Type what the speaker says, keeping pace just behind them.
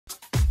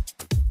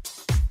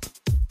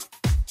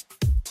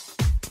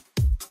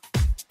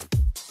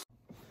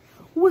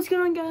What's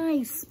going on,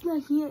 guys?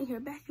 Splat here,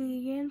 back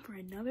again for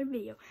another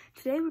video.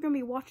 Today we're going to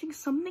be watching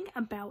something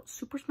about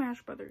Super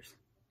Smash Brothers.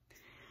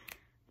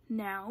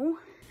 Now,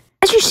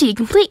 as you see,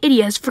 Complete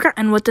Idiot has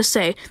forgotten what to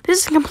say.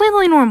 This is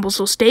completely normal,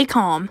 so stay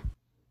calm.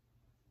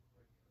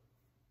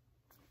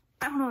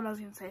 I don't know what I was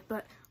going to say,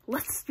 but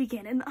let's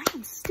begin. And I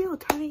am still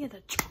turning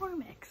into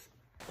Charmix.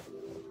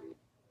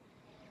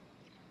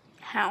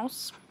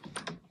 House.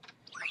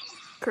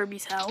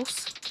 Kirby's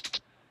house.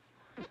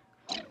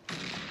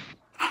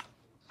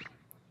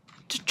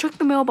 Just check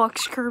the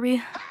mailbox,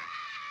 Kirby.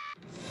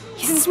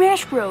 He's in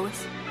Smash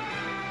Bros.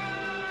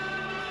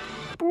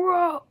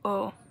 Bro.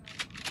 Oh.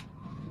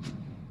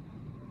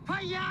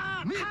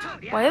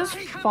 Why does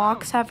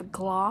Fox have a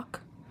Glock?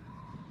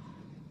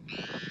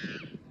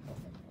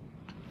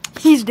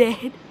 He's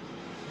dead.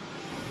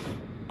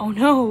 Oh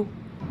no.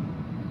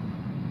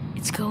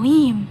 It's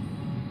Galeem.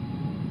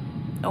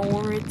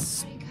 Or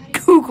it's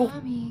Google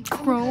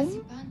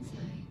Chrome.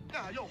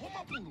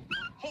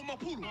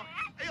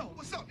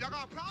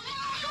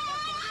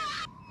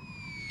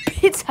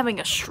 It's having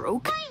a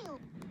stroke.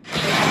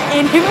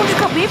 And him just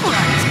got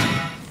vaporized.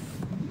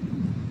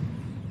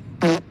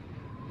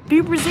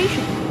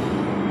 Vaporization.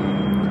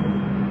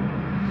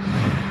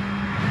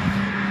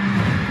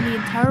 The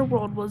entire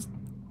world was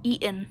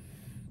eaten.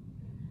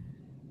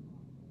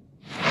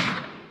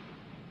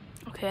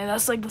 Okay,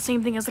 that's like the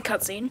same thing as the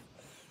cutscene.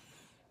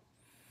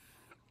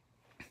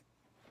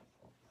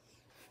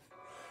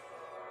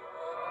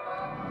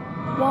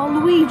 While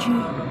Luigi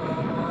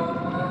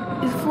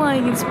is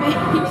flying in space.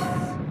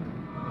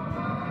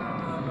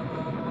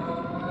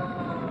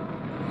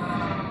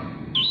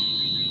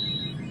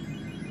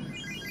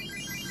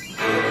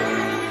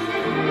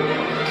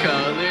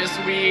 Colors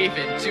weave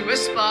into a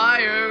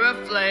spire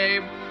of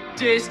flame.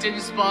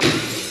 Distant spot.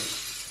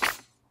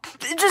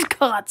 It just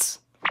cuts.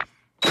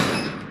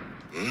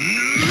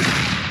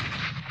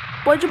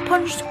 Why'd you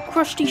punch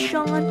Krusty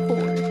Sean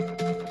for?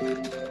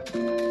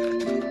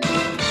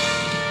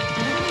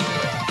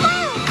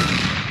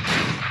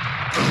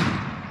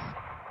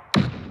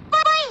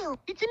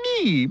 It's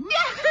me!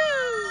 Yahoo!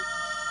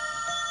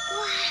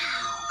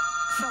 Wow!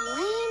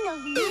 Feline of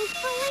new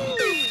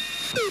Feline!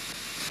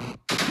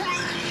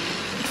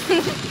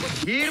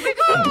 Here we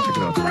go!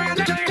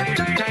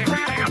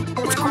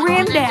 It's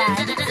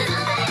Granddad!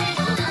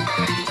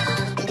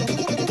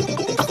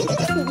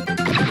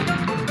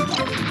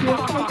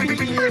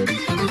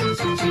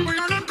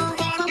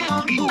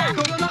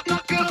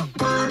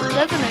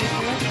 That's a nice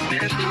one.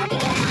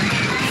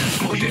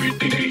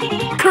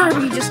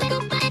 Kirby just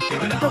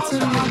puts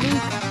him in the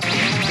loop.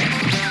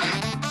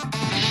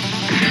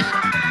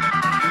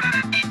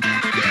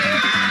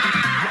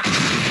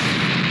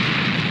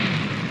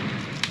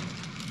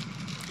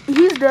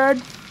 He's dead.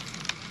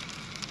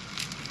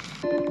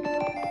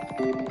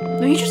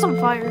 No, he's just on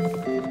fire.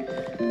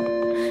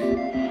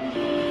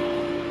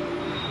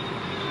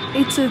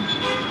 It's a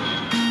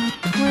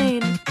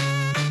plane.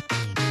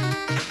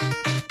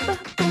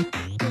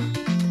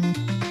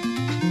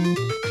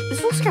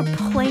 This looks like a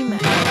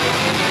playmat.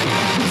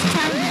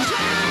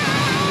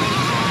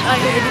 I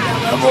hated that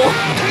level.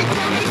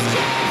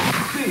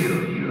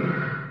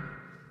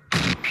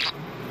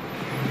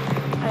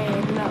 I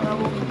hated that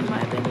level, in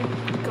my opinion.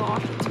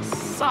 Gosh, it just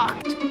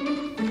sucked.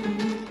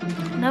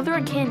 Another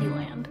at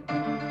Candyland.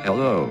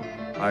 Hello,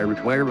 I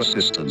require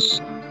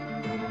assistance.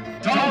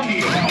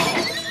 Donkey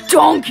Kong!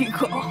 Donkey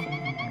Kong!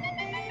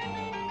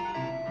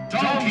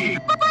 Donkey!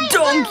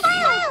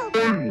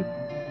 Donkey!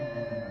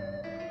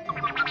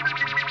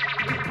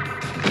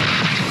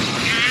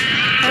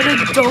 How did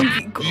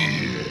Donkey Kong?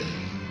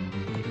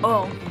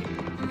 Oh,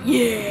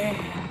 yeah!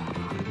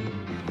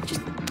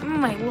 Just,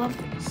 I love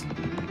this.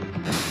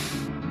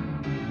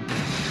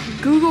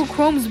 Google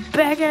Chrome's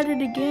back at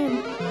it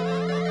again.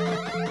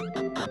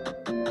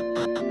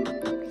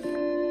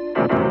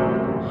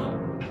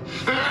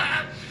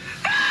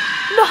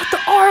 Not the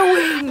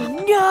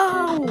R-Wing!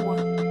 No!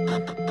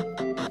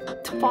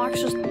 The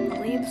Fox just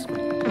leaves.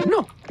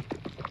 No,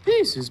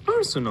 this is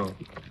personal.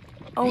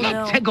 Oh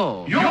no.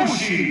 Tego!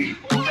 Yoshi!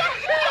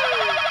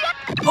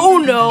 Oh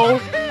no!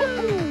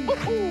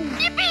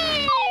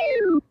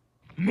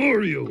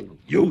 Mario,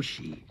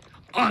 Yoshi,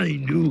 I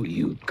knew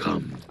you'd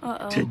come.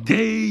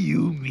 Today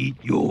you meet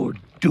your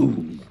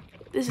doom.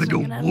 This But isn't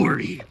don't gonna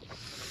worry,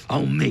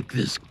 I'll make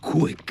this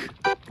quick.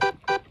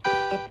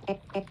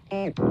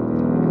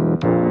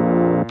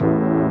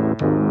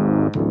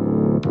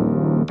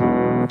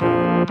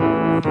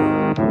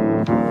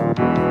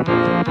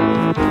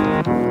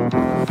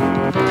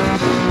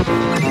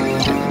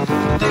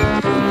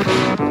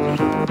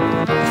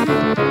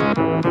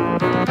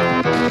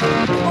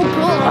 Oh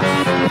gosh!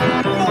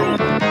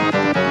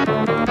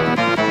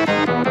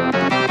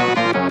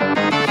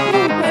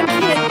 I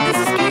can't. This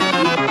is scary.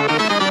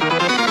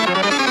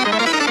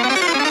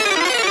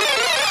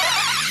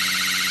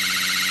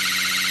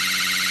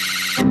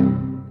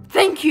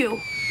 Thank you.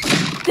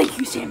 Thank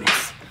you,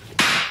 Samus.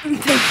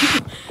 Thank you.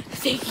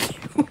 Thank you.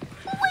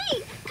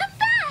 Wait! Come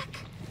back!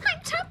 I'm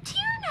top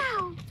tier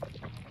now!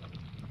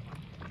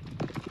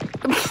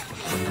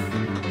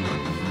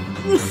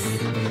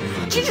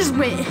 just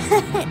went.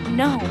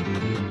 No.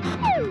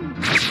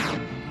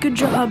 Good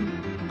job,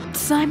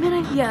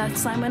 Simon. Yeah,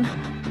 Simon.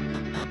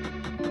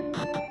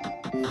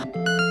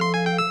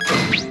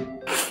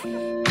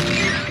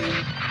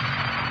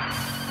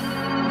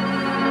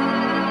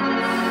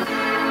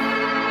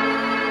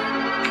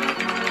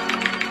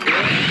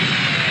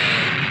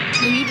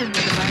 You didn't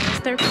get a minus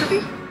there,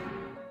 Kirby.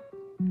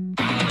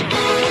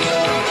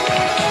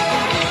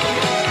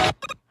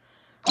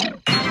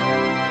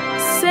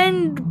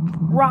 Send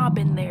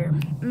Robin there.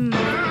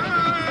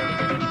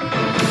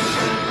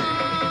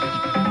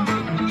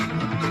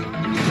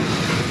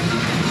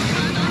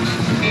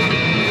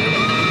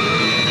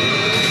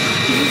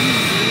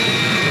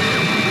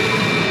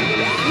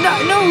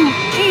 No,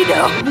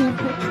 Gino!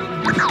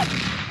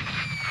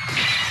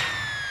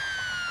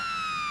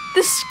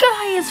 The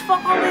sky is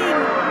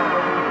falling!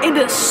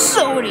 Into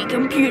Sony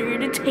Computer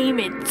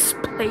Entertainment's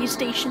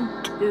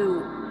PlayStation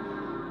 2.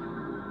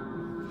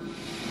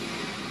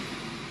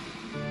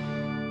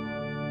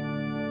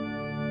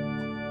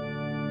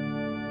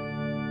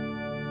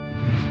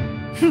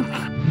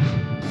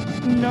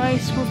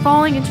 Nice, we're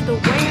falling into the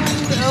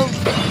land of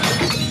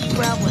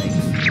crab legs.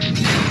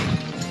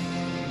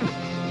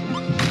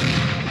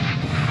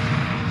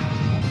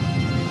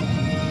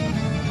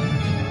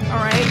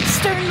 Alright,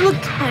 starting to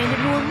look kind of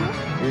normal.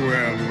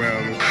 Well.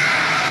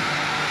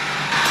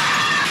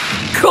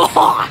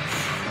 God!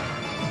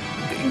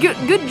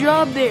 Good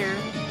job there.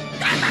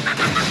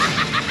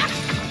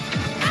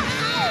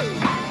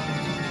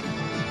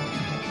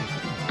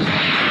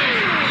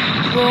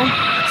 Well,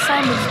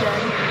 Simon's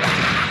dead.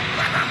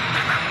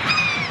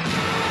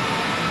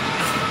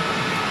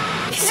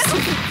 He's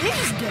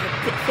just dead.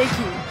 Thank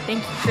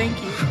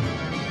you.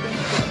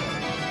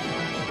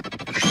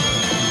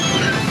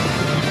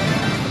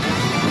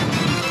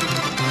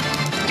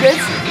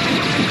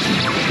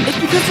 It's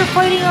because they're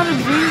fighting on a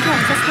dream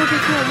cast. That's why they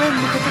can't win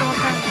because they're all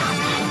practice.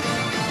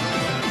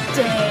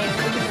 Dang.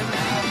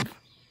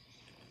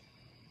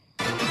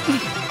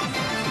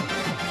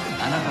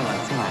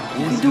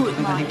 You can do it,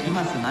 Mario.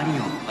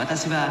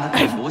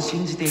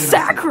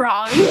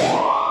 Sakurai!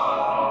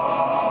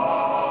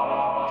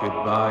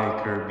 Goodbye,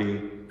 Kirby.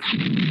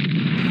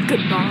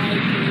 Goodbye,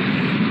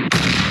 Kirby.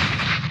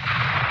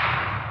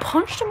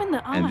 Punched him in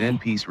the eye. And then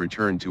peace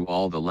returned to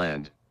all the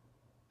land.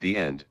 The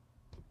end.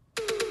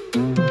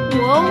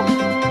 Well,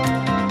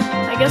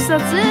 I guess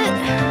that's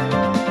it.